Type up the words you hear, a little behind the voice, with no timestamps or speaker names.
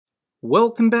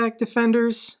Welcome back,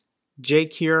 Defenders.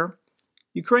 Jake here.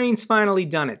 Ukraine's finally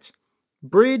done it.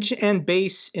 Bridge and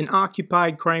base in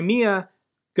occupied Crimea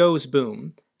goes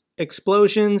boom.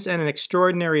 Explosions and an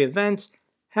extraordinary event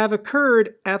have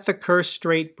occurred at the Cursed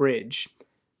Strait Bridge.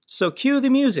 So cue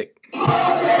the music.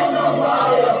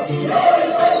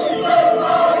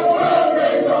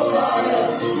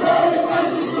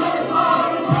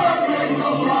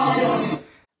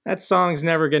 That song's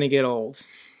never gonna get old.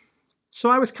 So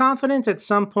I was confident at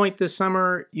some point this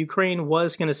summer Ukraine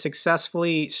was going to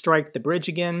successfully strike the bridge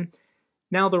again.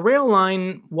 Now the rail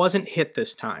line wasn't hit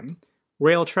this time.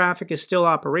 Rail traffic is still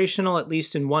operational, at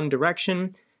least in one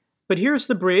direction. But here's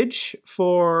the bridge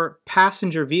for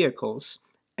passenger vehicles,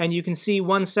 and you can see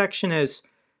one section has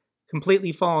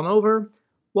completely fallen over,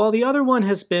 while the other one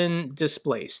has been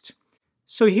displaced.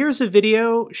 So here's a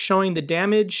video showing the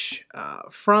damage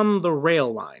from the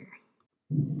rail line.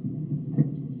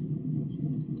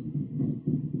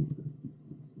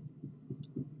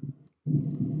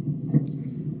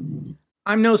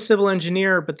 I'm no civil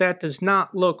engineer, but that does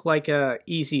not look like an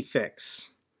easy fix.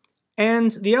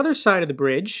 And the other side of the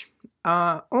bridge,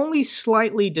 only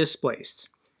slightly displaced.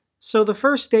 So the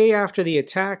first day after the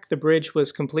attack, the bridge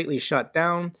was completely shut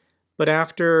down, but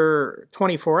after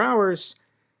 24 hours,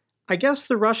 I guess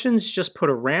the Russians just put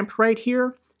a ramp right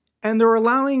here, and they're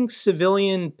allowing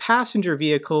civilian passenger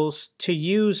vehicles to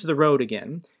use the road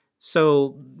again.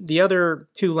 So the other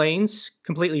two lanes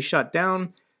completely shut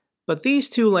down, but these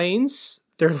two lanes,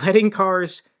 they're letting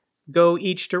cars go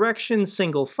each direction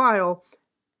single file,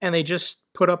 and they just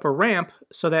put up a ramp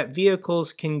so that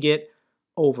vehicles can get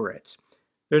over it.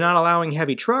 They're not allowing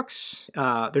heavy trucks,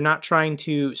 they're not trying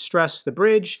to stress the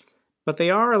bridge, but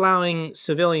they are allowing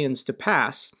civilians to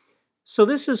pass. So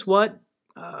this is what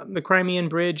the Crimean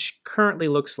Bridge currently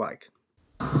looks like.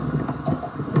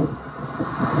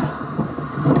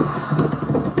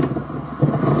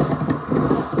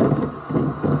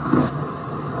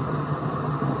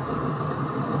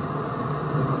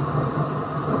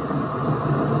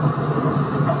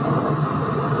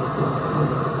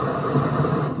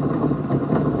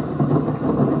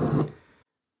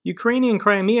 Ukrainian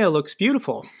Crimea looks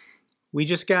beautiful. We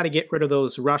just got to get rid of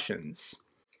those Russians.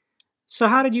 So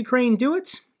how did Ukraine do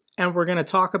it? And we're going to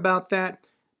talk about that.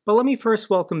 But let me first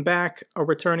welcome back a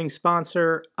returning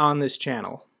sponsor on this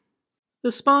channel.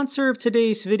 The sponsor of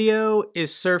today's video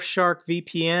is Surfshark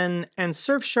VPN, and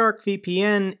Surfshark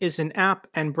VPN is an app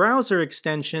and browser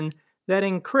extension that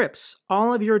encrypts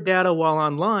all of your data while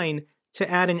online to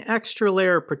add an extra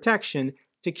layer of protection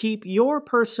to keep your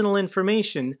personal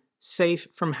information safe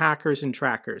from hackers and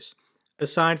trackers.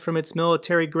 Aside from its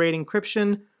military-grade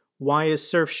encryption, why is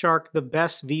Surfshark the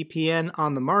best VPN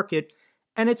on the market?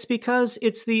 And it's because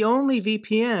it's the only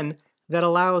VPN that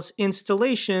allows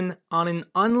installation on an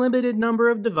unlimited number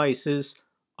of devices,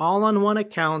 all on one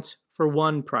account for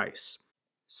one price.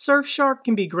 Surfshark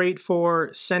can be great for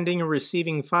sending or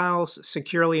receiving files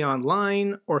securely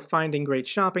online or finding great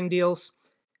shopping deals.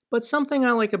 But something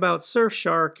I like about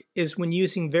Surfshark is when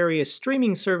using various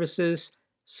streaming services,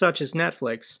 such as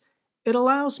Netflix, it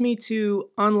allows me to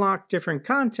unlock different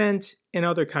content in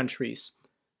other countries.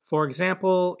 For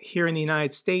example, here in the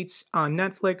United States on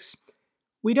Netflix,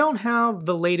 we don't have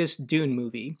the latest Dune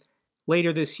movie.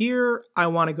 Later this year, I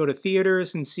want to go to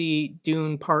theaters and see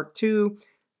Dune Part 2.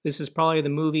 This is probably the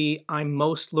movie I'm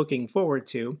most looking forward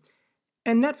to.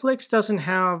 And Netflix doesn't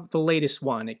have the latest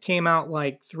one. It came out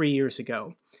like 3 years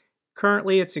ago.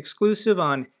 Currently, it's exclusive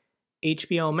on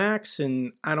HBO Max,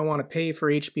 and I don't want to pay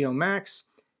for HBO Max.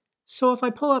 So if I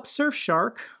pull up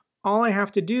Surfshark, all I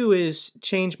have to do is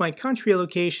change my country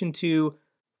location to,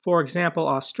 for example,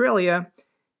 Australia,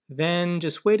 then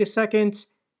just wait a second,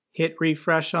 hit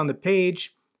refresh on the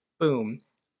page, boom.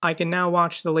 I can now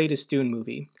watch the latest Dune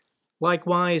movie.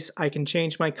 Likewise, I can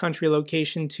change my country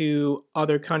location to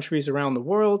other countries around the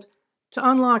world to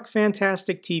unlock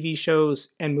fantastic TV shows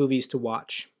and movies to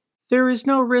watch. There is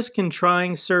no risk in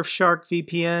trying Surfshark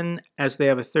VPN, as they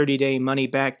have a 30-day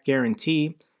money-back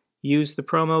guarantee. Use the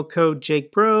promo code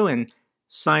jakebroeyt and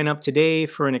sign up today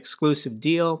for an exclusive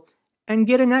deal, and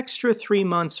get an extra 3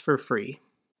 months for free.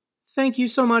 Thank you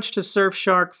so much to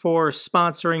Surfshark for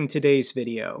sponsoring today's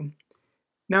video.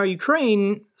 Now,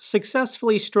 Ukraine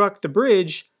successfully struck the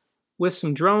bridge with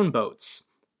some drone boats.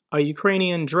 A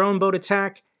Ukrainian drone boat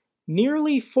attack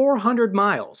nearly 400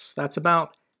 miles, that's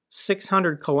about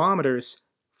 600 kilometers,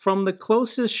 from the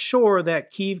closest shore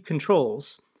that Kyiv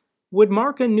controls, would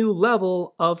mark a new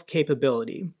level of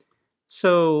capability.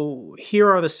 So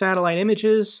here are the satellite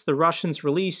images the Russians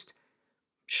released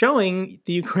showing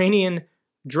the Ukrainian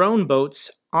drone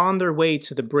boats on their way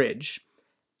to the bridge.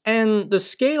 And the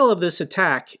scale of this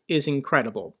attack is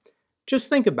incredible. Just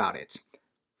think about it.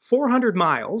 400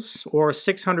 miles, or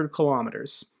 600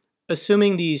 kilometers,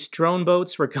 assuming these drone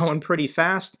boats were going pretty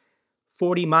fast,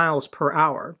 40 miles per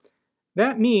hour.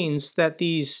 That means that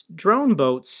these drone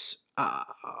boats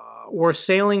were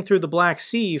sailing through the Black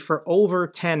Sea for over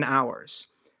 10 hours.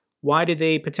 Why did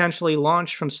they potentially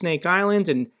launch from Snake Island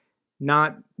and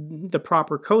not the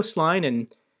proper coastline?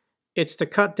 And it's to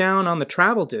cut down on the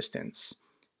travel distance.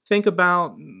 Think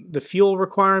about the fuel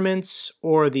requirements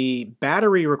or the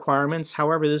battery requirements,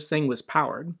 however this thing was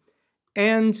powered.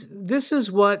 And this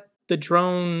is what the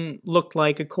drone looked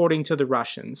like according to the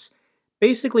Russians.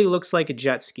 Basically looks like a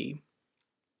jet ski.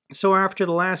 So after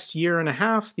the last year and a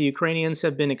half, the Ukrainians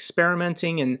have been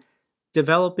experimenting and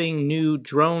developing new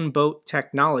drone boat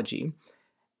technology.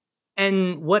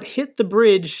 And what hit the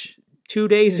bridge 2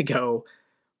 days ago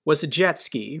was a jet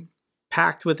ski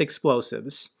packed with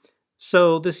explosives.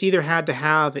 So this either had to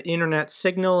have an internet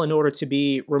signal in order to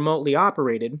be remotely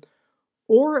operated,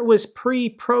 or it was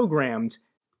pre-programmed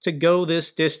to go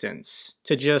this distance,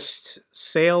 to just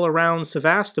sail around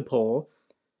Sevastopol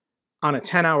on a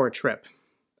 10-hour trip.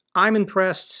 I'm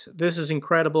impressed. This is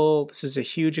incredible. This is a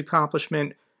huge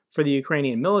accomplishment for the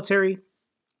Ukrainian military.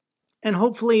 And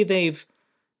hopefully they've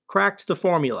cracked the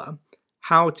formula,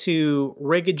 how to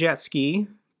rig a jet ski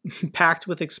packed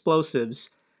with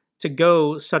explosives to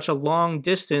go such a long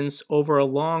distance over a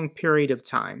long period of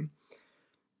time.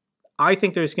 I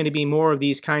think there's going to be more of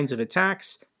these kinds of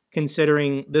attacks,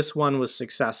 considering this one was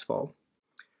successful.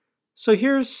 So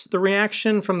here's the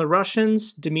reaction from the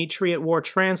Russians. Dmitry at War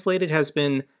Translated has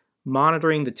been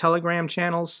monitoring the Telegram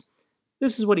channels.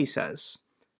 This is what he says.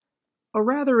 A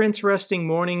rather interesting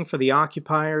morning for the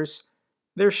occupiers.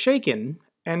 They're shaken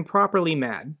and properly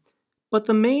mad. But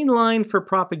the main line for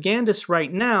propagandists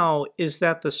right now is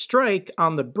that the strike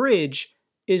on the bridge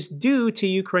is due to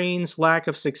Ukraine's lack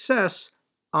of success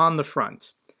on the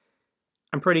front.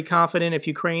 I'm pretty confident if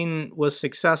Ukraine was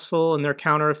successful in their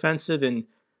counteroffensive and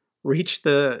reached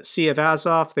the Sea of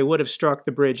Azov, they would have struck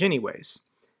the bridge anyways.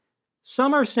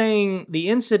 Some are saying the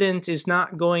incident is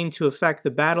not going to affect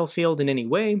the battlefield in any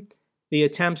way. The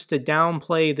attempts to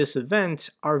downplay this event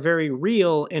are very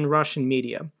real in Russian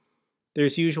media.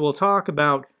 There's usual talk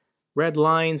about red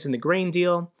lines in the grain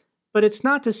deal, but it's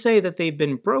not to say that they've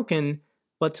been broken,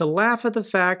 but to laugh at the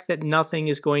fact that nothing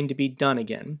is going to be done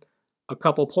again. A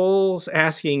couple polls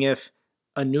asking if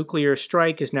a nuclear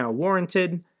strike is now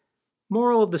warranted.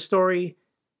 Moral of the story,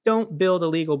 don't build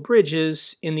illegal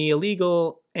bridges in the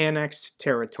illegal annexed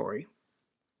territory.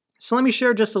 So let me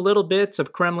share just a little bit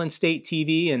of Kremlin State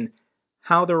TV and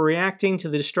how they're reacting to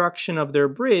the destruction of their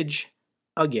bridge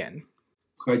again.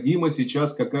 Необходима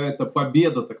сейчас какая-то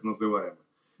победа, так называемая.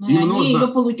 Им нужно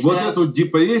вот эту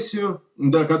депрессию,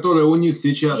 да, которая у них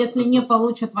сейчас... Если не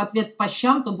получат в ответ по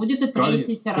щам, то будет и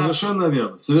третий теракт. Совершенно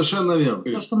верно, совершенно верно.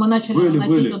 То, что мы начали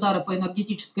наносить удары по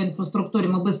энергетической инфраструктуре,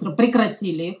 мы быстро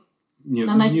прекратили их. Нет,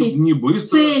 наносить не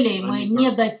быстро. Целей мы не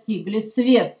достигли.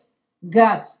 Свет,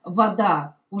 газ,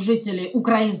 вода у жителей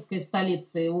украинской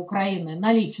столицы Украины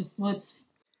наличествует.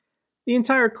 The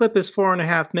entire clip is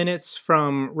 4.5 minutes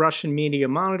from Russian Media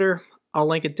Monitor. I'll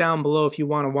link it down below if you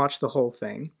want to watch the whole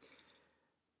thing.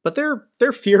 But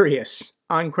they're furious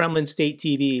on Kremlin State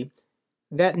TV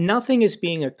that nothing is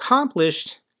being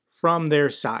accomplished from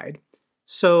their side.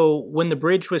 So when the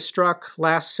bridge was struck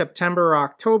last September or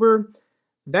October,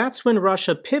 that's when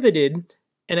Russia pivoted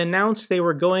and announced they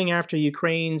were going after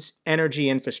Ukraine's energy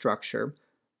infrastructure.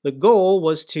 The goal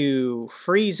was to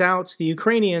freeze out the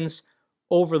Ukrainians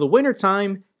over the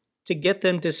wintertime to get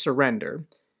them to surrender.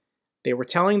 They were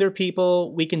telling their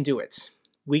people, we can do it.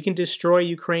 We can destroy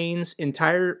Ukraine's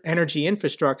entire energy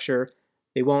infrastructure.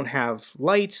 They won't have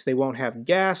light, they won't have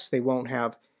gas, they won't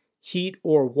have heat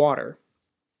or water.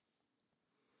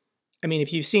 I mean,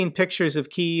 if you've seen pictures of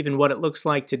Kyiv and what it looks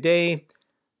like today,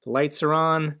 the lights are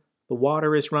on, the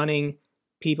water is running,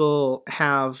 people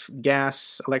have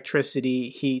gas, electricity,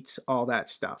 heat, all that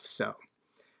stuff. So,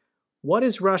 what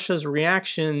is Russia's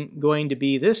reaction going to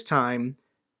be this time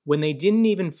when they didn't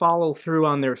even follow through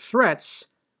on their threats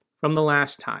from the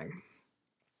last time?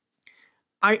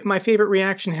 My favorite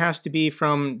reaction has to be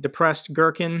from Depressed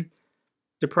Gherkin.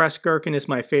 Depressed Gherkin is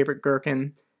my favorite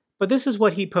Gherkin. But this is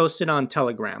what he posted on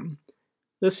Telegram.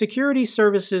 The security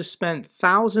services spent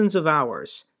thousands of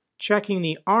hours checking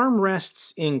the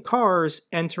armrests in cars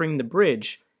entering the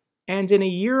bridge, and in a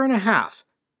year and a half,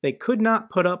 they could not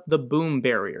put up the boom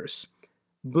barriers.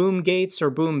 Boom gates or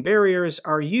boom barriers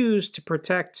are used to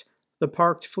protect the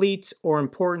parked fleet or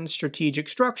important strategic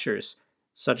structures,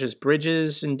 such as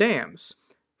bridges and dams,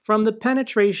 from the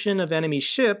penetration of enemy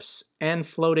ships and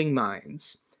floating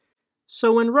mines.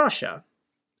 So when Russia,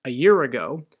 a year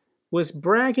ago, was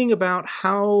bragging about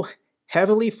how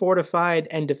heavily fortified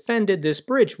and defended this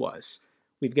bridge was,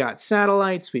 we've got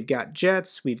satellites, we've got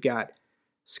jets, we've got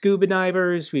scuba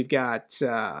divers, we've got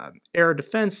air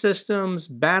defense systems,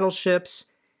 battleships,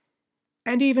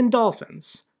 and even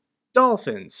dolphins.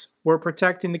 Dolphins were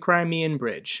protecting the Crimean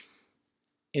Bridge.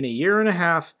 In a year and a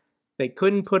half, they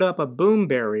couldn't put up a boom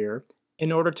barrier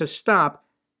in order to stop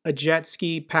a jet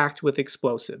ski packed with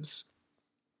explosives.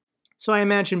 So I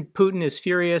imagine Putin is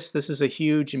furious. This is a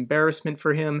huge embarrassment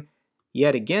for him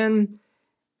yet again,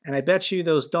 and I bet you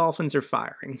those dolphins are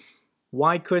firing.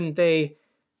 Why couldn't they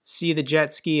see the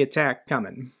jet ski attack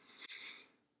coming?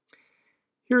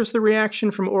 Here's the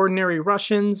reaction from ordinary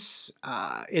Russians.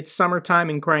 It's summertime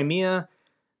in Crimea.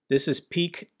 This is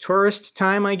peak tourist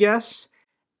time, I guess.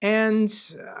 And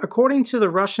according to the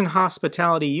Russian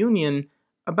Hospitality Union,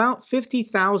 about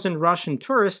 50,000 Russian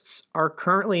tourists are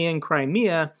currently in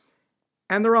Crimea,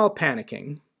 and they're all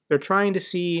panicking. They're trying to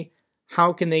see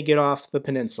how can they get off the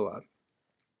peninsula.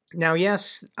 Now,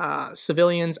 yes,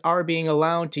 civilians are being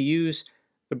allowed to use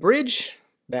the bridge.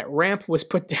 That ramp was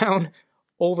put down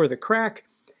over the crack,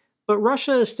 but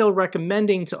Russia is still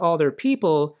recommending to all their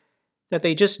people that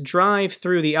they just drive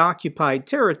through the occupied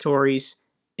territories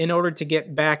in order to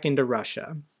get back into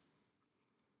Russia.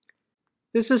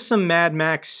 This is some Mad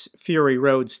Max Fury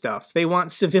Road stuff. They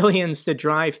want civilians to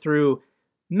drive through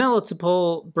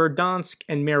Melitopol, Berdyansk,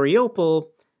 and Mariupol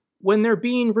when they're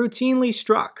being routinely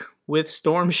struck with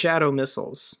Storm Shadow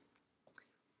missiles.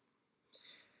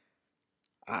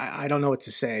 I don't know what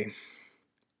to say.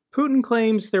 Putin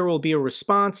claims there will be a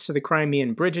response to the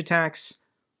Crimean Bridge attacks.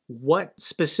 What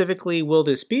specifically will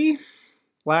this be?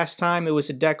 Last time it was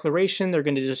a declaration they're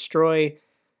going to destroy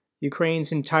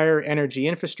Ukraine's entire energy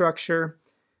infrastructure.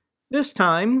 This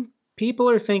time, people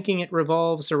are thinking it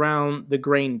revolves around the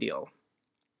grain deal.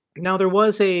 Now, there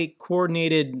was a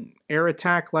coordinated air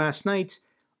attack last night.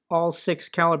 All 6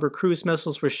 caliber cruise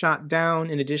missiles were shot down,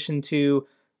 in addition to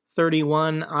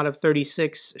 31 out of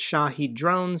 36 Shahed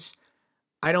drones.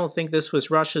 I don't think this was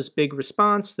Russia's big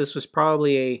response. This was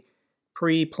probably a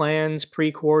pre-planned,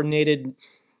 pre-coordinated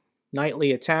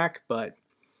nightly attack, but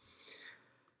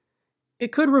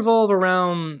it could revolve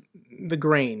around the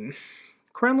grain.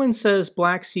 Kremlin says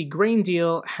Black Sea grain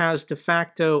deal has de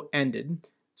facto ended.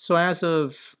 So as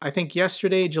of, I think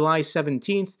yesterday, July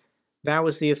 17th, that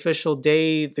was the official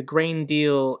day the grain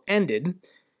deal ended.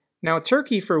 Now,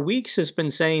 Turkey for weeks has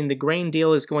been saying the grain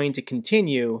deal is going to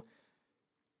continue.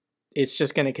 It's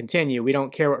just going to continue. We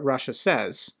don't care what Russia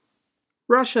says.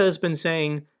 Russia has been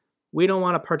saying, we don't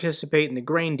want to participate in the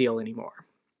grain deal anymore.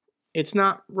 It's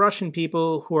not Russian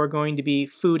people who are going to be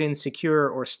food insecure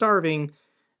or starving.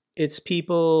 It's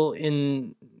people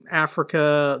in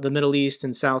Africa, the Middle East,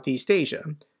 and Southeast Asia.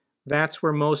 That's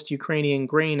where most Ukrainian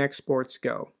grain exports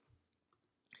go.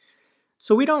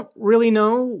 So we don't really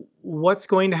know what's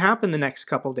going to happen the next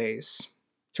couple days.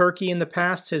 Turkey in the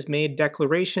past has made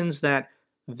declarations that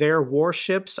their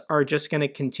warships are just going to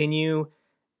continue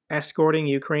escorting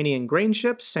Ukrainian grain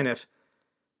ships, and if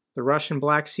the Russian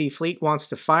Black Sea Fleet wants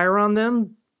to fire on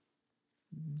them,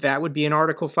 that would be an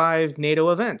Article 5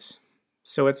 NATO event.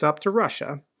 So it's up to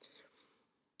Russia.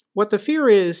 What the fear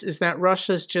is that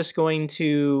Russia's just going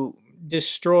to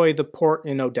destroy the port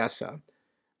in Odessa.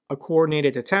 A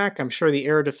coordinated attack. I'm sure the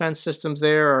air defense systems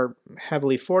there are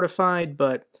heavily fortified,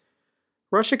 but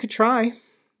Russia could try.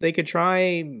 They could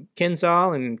try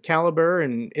Kinzhal and Kalibur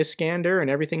and Iskander and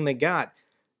everything they got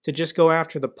to just go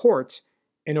after the port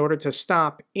in order to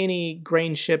stop any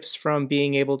grain ships from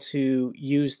being able to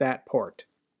use that port.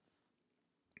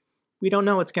 We don't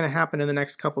know what's going to happen in the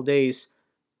next couple days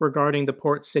regarding the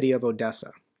port city of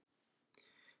Odessa.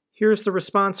 Here's the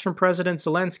response from President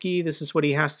Zelensky. This is what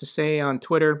he has to say on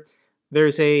Twitter.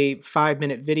 There's a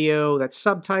 5-minute video that's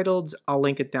subtitled. I'll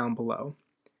link it down below.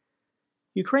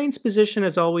 Ukraine's position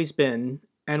has always been,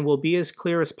 and will be as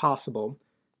clear as possible,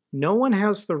 no one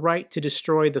has the right to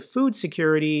destroy the food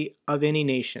security of any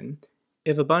nation.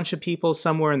 If a bunch of people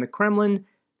somewhere in the Kremlin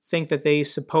think that they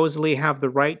supposedly have the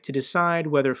right to decide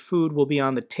whether food will be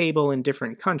on the table in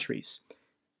different countries,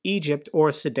 Egypt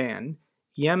or Sudan,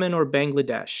 Yemen or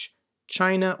Bangladesh,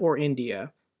 China or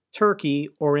India, Turkey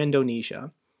or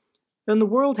Indonesia, then the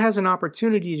world has an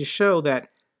opportunity to show that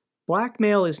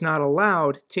blackmail is not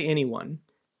allowed to anyone.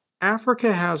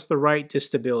 Africa has the right to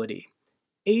stability.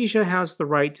 Asia has the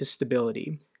right to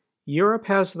stability. Europe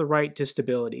has the right to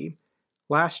stability.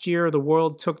 Last year, the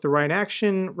world took the right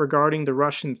action regarding the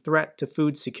Russian threat to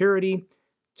food security.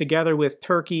 Together with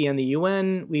Turkey and the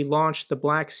UN, we launched the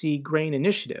Black Sea Grain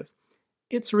Initiative.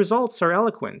 Its results are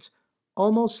eloquent.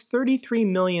 Almost 33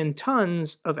 million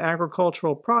tons of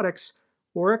agricultural products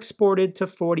were exported to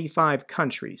 45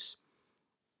 countries.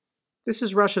 This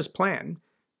is Russia's plan,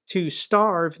 to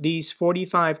starve these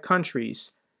 45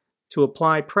 countries, to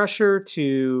apply pressure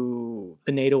to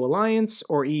the NATO alliance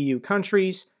or EU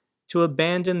countries to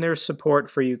abandon their support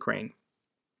for Ukraine.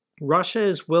 Russia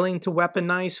is willing to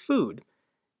weaponize food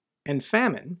and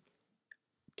famine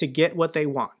to get what they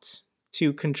want,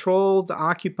 to control the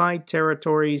occupied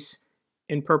territories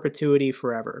in perpetuity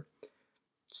forever.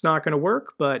 It's not going to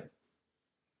work, but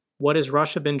what has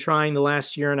Russia been trying the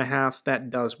last year and a half that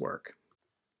does work?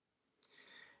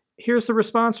 Here's the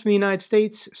response from the United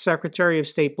States. Secretary of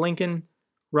State Blinken: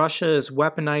 Russia is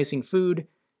weaponizing food.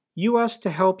 U.S. to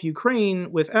help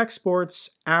Ukraine with exports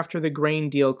after the grain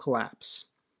deal collapse.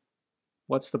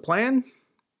 What's the plan?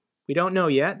 We don't know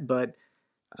yet, but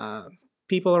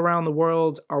people around the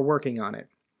world are working on it,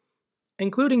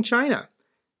 including China.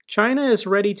 China is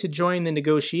ready to join the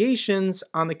negotiations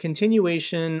on the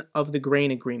continuation of the grain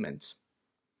agreement.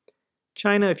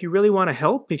 China, if you really want to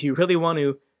help, if you really want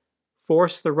to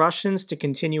force the Russians to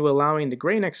continue allowing the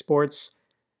grain exports,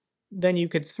 then you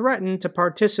could threaten to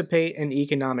participate in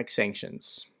economic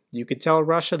sanctions. You could tell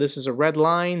Russia this is a red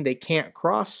line they can't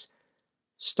cross,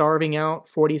 starving out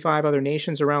 45 other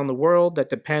nations around the world that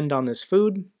depend on this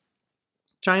food.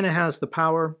 China has the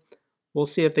power. We'll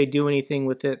see if they do anything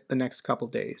with it the next couple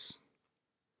days.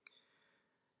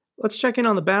 Let's check in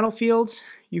on the battlefields.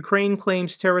 Ukraine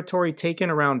claims territory taken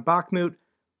around Bakhmut.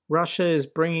 Russia is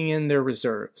bringing in their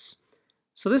reserves.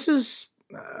 So this is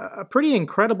a pretty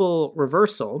incredible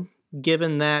reversal,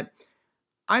 given that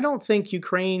I don't think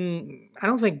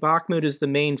Bakhmut is the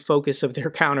main focus of their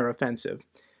counteroffensive.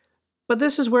 But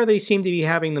this is where they seem to be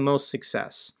having the most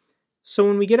success. So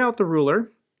when we get out the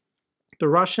ruler, the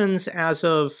Russians, as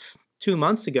of 2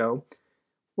 months ago,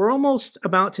 were almost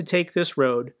about to take this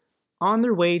road on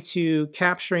their way to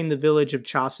capturing the village of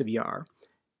Chasiv Yar.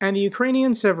 And the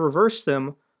Ukrainians have reversed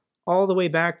them all the way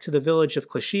back to the village of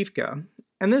Klashivka.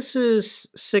 And this is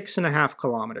 6.5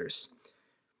 kilometers.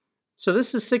 So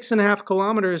this is 6.5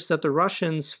 kilometers that the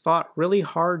Russians fought really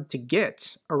hard to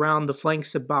get around the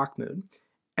flanks of Bakhmut.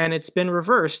 And it's been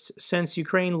reversed since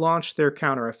Ukraine launched their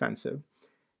counteroffensive.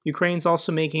 Ukraine's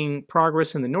also making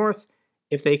progress in the north.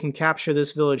 If they can capture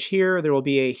this village here, there will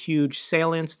be a huge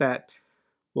salient that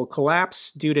will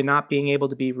collapse due to not being able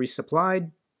to be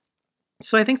resupplied.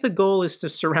 So I think the goal is to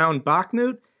surround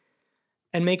Bakhmut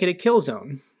and make it a kill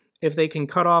zone. If they can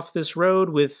cut off this road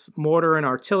with mortar and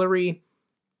artillery,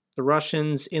 the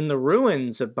Russians in the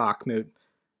ruins of Bakhmut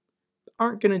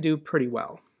aren't going to do pretty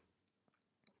well.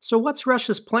 So what's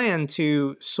Russia's plan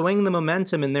to swing the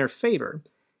momentum in their favor?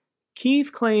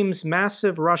 Kyiv claims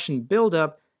massive Russian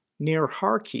buildup near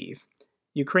Kharkiv.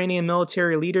 Ukrainian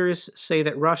military leaders say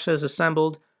that Russia has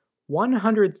assembled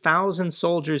 100,000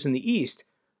 soldiers in the east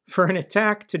for an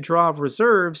attack to draw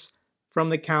reserves from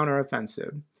the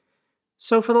counteroffensive.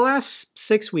 So for the last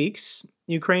 6 weeks,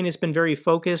 Ukraine has been very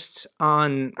focused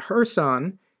on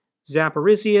Kherson,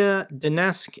 Zaporizhia,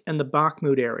 Donetsk, and the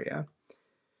Bakhmut area.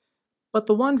 But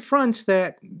the one front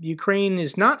that Ukraine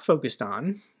is not focused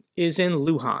on is in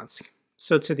Luhansk.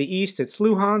 So to the east, it's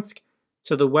Luhansk.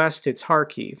 To the west, it's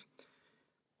Kharkiv.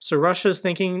 So Russia's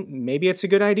thinking maybe it's a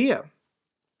good idea.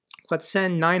 Let's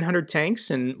send 900 tanks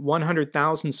and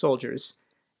 100,000 soldiers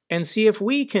and see if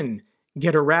we can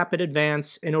get a rapid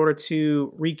advance in order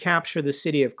to recapture the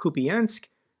city of Kupiansk,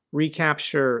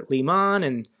 recapture Liman,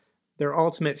 and their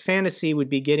ultimate fantasy would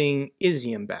be getting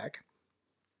Izium back.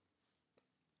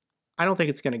 I don't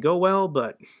think it's going to go well,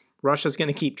 but Russia's going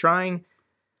to keep trying.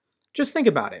 Just think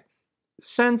about it.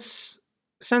 Since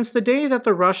the day that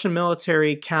the Russian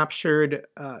military captured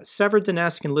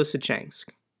Severodonetsk and Lysychansk,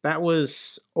 that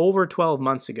was over 12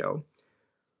 months ago,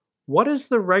 what has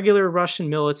the regular Russian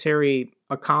military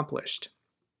accomplished?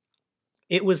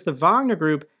 It was the Wagner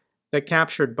Group that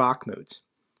captured Bakhmut.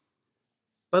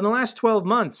 But in the last 12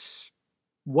 months,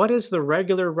 what has the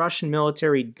regular Russian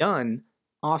military done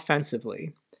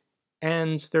offensively?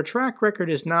 And their track record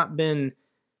has not been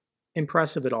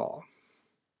impressive at all.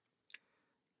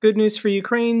 Good news for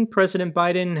Ukraine. President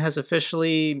Biden has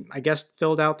officially,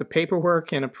 filled out the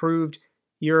paperwork and approved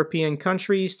European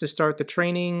countries to start the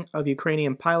training of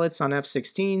Ukrainian pilots on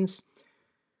F-16s.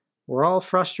 We're all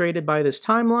frustrated by this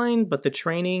timeline, but the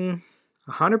training,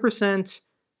 100%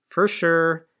 for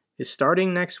sure, is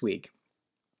starting next week.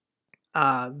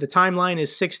 The timeline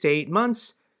is 6 to 8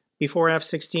 months before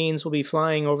F-16s will be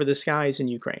flying over the skies in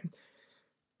Ukraine.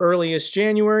 Earliest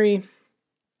January,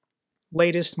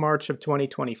 latest March of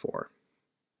 2024.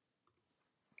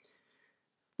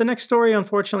 The next story,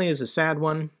 unfortunately, is a sad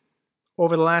one.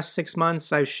 Over the last 6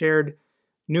 months, I've shared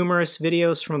numerous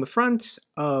videos from the front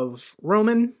of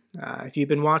Roman. If you've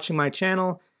been watching my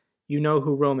channel, you know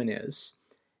who Roman is.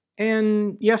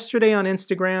 And yesterday on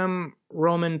Instagram,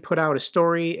 Roman put out a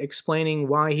story explaining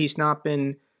why he's not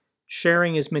been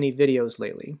sharing as many videos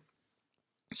lately.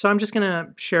 So I'm just going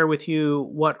to share with you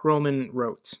what Roman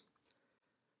wrote.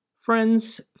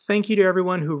 Friends, thank you to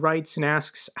everyone who writes and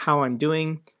asks how I'm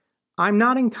doing. I'm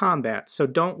not in combat, so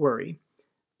don't worry.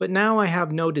 But now I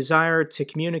have no desire to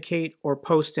communicate or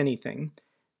post anything.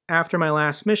 After my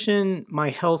last mission, my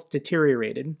health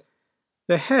deteriorated.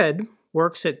 The head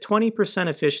works at 20%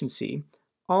 efficiency.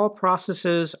 All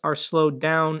processes are slowed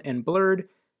down and blurred.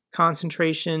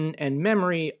 Concentration and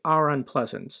memory are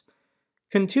unpleasant.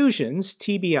 Contusions,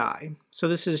 TBI, so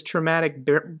this is traumatic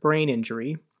brain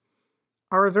injury,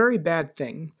 are a very bad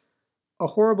thing. A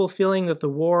horrible feeling that the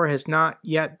war has not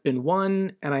yet been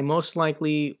won, and I most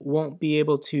likely won't be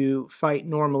able to fight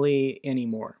normally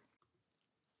anymore.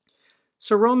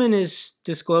 So Roman is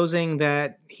disclosing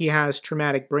that he has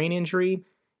traumatic brain injury.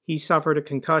 He suffered a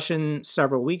concussion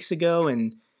several weeks ago,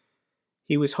 and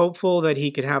he was hopeful that he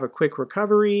could have a quick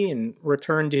recovery and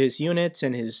return to his unit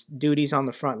and his duties on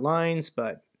the front lines,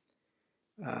 but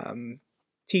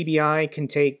TBI can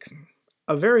take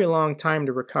a very long time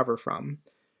to recover from.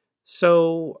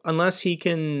 So unless he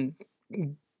can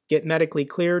get medically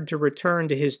cleared to return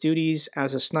to his duties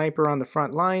as a sniper on the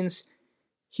front lines,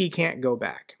 he can't go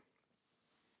back.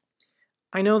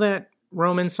 I know that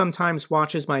Roman sometimes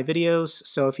watches my videos,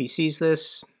 so if he sees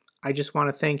this, I just want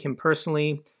to thank him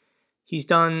personally. He's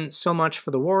done so much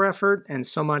for the war effort and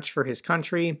so much for his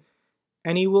country,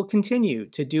 and he will continue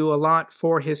to do a lot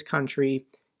for his country,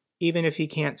 even if he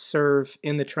can't serve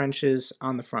in the trenches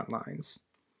on the front lines.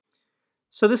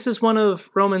 So this is one of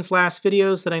Roman's last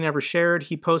videos that I never shared.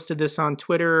 He posted this on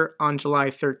Twitter on July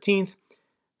 13th.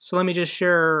 So let me just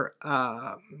share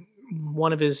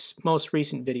one of his most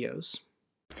recent videos.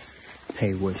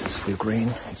 Hey, voices for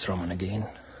Ukraine, it's Roman again.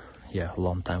 Yeah,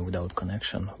 long time without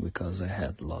connection because I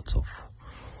had lots of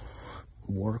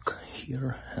work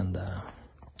here and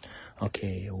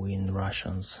okay, we in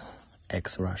Russians,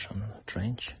 ex-Russian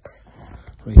trench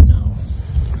right now.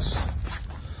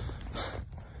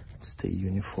 It's the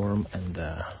uniform and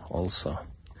also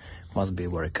must be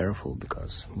very careful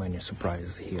because many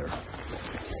surprises here.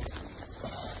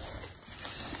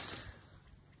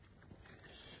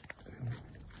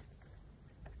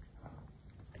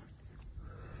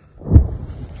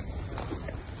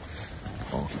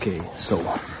 Okay,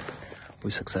 so we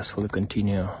successfully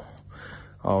continue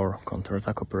our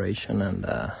counterattack operation and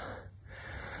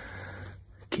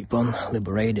keep on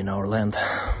liberating our land.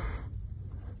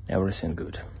 Everything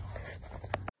good.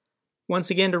 Once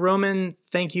again to Roman,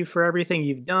 thank you for everything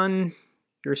you've done.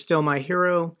 You're still my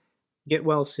hero. Get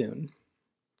well soon.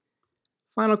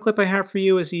 Final clip I have for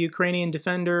you is a Ukrainian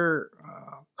defender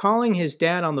calling his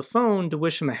dad on the phone to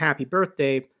wish him a happy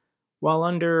birthday while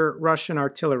under Russian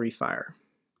artillery fire.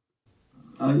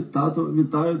 Тато,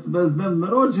 вітаю тебе з днем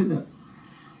народження.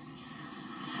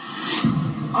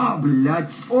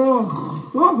 Блядь,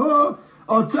 ого,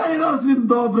 оцей раз він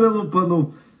добре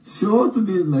лупанув. Всього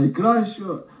тобі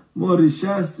найкращого, море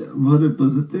щастя, море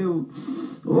позитиву.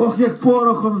 Ох, як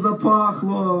порохом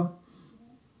запахло.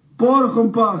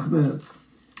 Порохом пахне.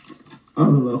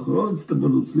 Ангели-охоронці,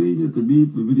 табору-сині, тобі,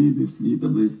 твоїм рідним, свій та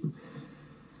близьким.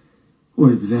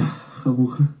 Ой, бля,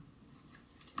 хамуха.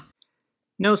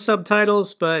 No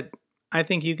subtitles, but I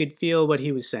think you could feel what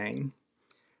he was saying.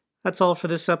 That's all for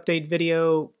this update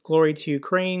video. Glory to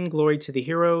Ukraine, glory to the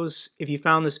heroes. If you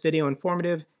found this video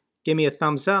informative, give me a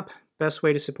thumbs up. Best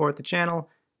way to support the channel.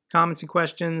 Comments and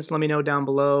questions, let me know down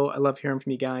below. I love hearing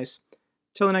from you guys.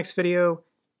 Till the next video,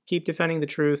 keep defending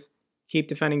the truth, keep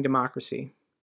defending democracy.